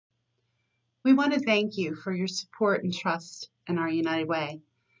We want to thank you for your support and trust in our United Way.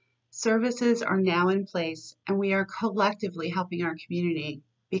 Services are now in place, and we are collectively helping our community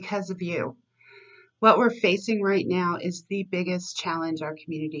because of you. What we're facing right now is the biggest challenge our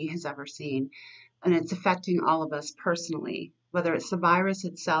community has ever seen, and it's affecting all of us personally, whether it's the virus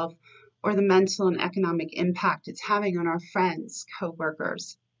itself or the mental and economic impact it's having on our friends,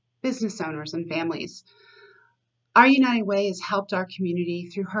 coworkers, business owners, and families. Our United Way has helped our community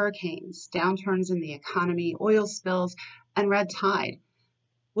through hurricanes, downturns in the economy, oil spills, and red tide.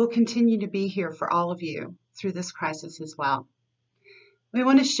 We'll continue to be here for all of you through this crisis as well. We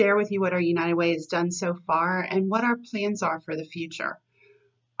want to share with you what our United Way has done so far and what our plans are for the future.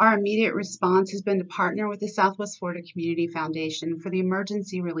 Our immediate response has been to partner with the Southwest Florida Community Foundation for the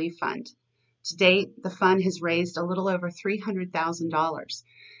Emergency Relief Fund. To date, the fund has raised a little over $300,000.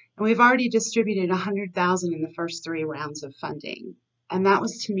 And we've already distributed $100,000 in the first 3 rounds of funding, and that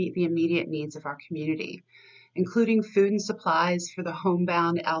was to meet the immediate needs of our community, including food and supplies for the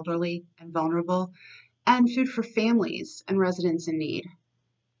homebound, elderly, and vulnerable, and food for families and residents in need.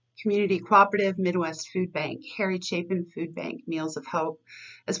 Community Cooperative, Midwest Food Bank, Harry Chapin Food Bank, Meals of Hope,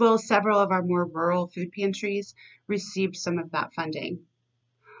 as well as several of our more rural food pantries received some of that funding.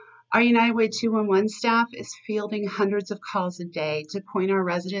 Our United Way 211 staff is fielding hundreds of calls a day to point our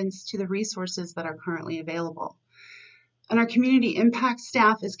residents to the resources that are currently available. And our community impact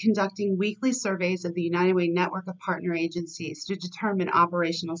staff is conducting weekly surveys of the United Way network of partner agencies to determine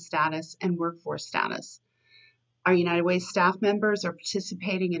operational status and workforce status. Our United Way staff members are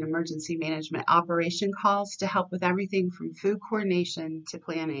participating in emergency management operation calls to help with everything from food coordination to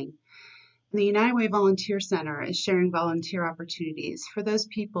planning. The United Way Volunteer Center is sharing volunteer opportunities for those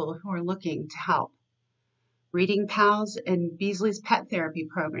people who are looking to help. Reading Pals and Beasley's Pet Therapy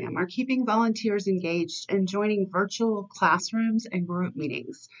Program are keeping volunteers engaged and joining virtual classrooms and group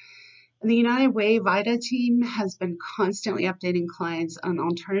meetings. And the United Way VITA team has been constantly updating clients on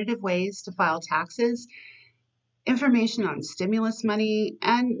alternative ways to file taxes, information on stimulus money,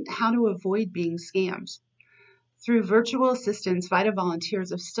 and how to avoid being scammed. Through virtual assistance, VITA volunteers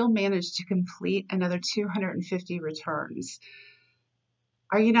have still managed to complete another 250 returns.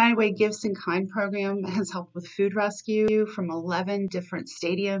 Our United Way Gifts in Kind program has helped with food rescue from 11 different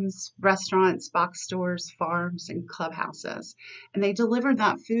stadiums, restaurants, box stores, farms, and clubhouses. And they delivered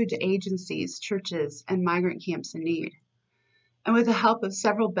that food to agencies, churches, and migrant camps in need. And with the help of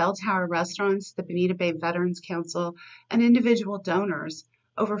several Bell Tower restaurants, the Bonita Bay Veterans Council, and individual donors,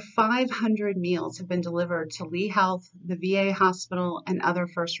 over 500 meals have been delivered to Lee Health, the VA hospital, and other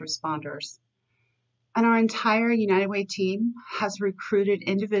first responders. And our entire United Way team has recruited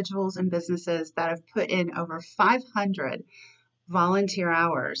individuals and businesses that have put in over 500 volunteer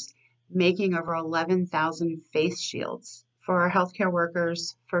hours, making over 11,000 face shields for our healthcare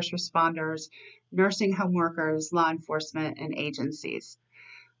workers, first responders, nursing home workers, law enforcement, and agencies.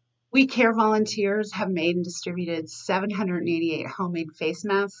 We Care volunteers have made and distributed 788 homemade face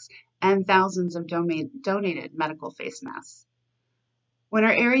masks and thousands of donated medical face masks. When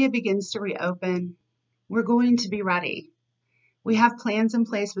our area begins to reopen, we're going to be ready. We have plans in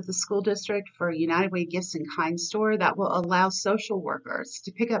place with the school district for a United Way Gifts in Kind store that will allow social workers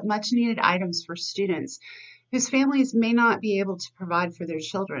to pick up much needed items for students whose families may not be able to provide for their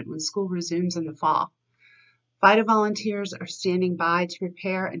children when school resumes in the fall. VITA volunteers are standing by to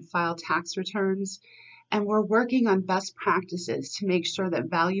prepare and file tax returns, and we're working on best practices to make sure that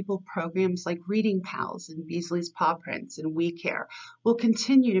valuable programs like Reading Pals and Beasley's Paw Prints and We Care will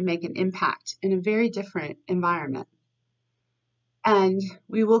continue to make an impact in a very different environment. And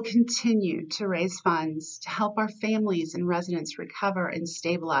we will continue to raise funds to help our families and residents recover and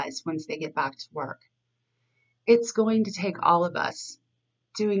stabilize once they get back to work. It's going to take all of us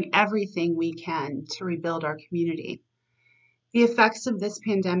doing everything we can to rebuild our community. The effects of this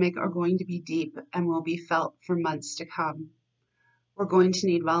pandemic are going to be deep and will be felt for months to come. We're going to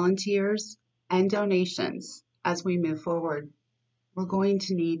need volunteers and donations as we move forward. We're going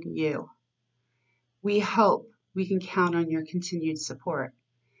to need you. We hope we can count on your continued support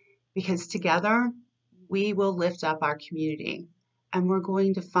because together we will lift up our community and we're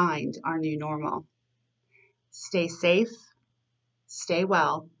going to find our new normal. Stay safe, stay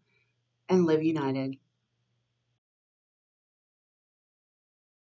well, and live united.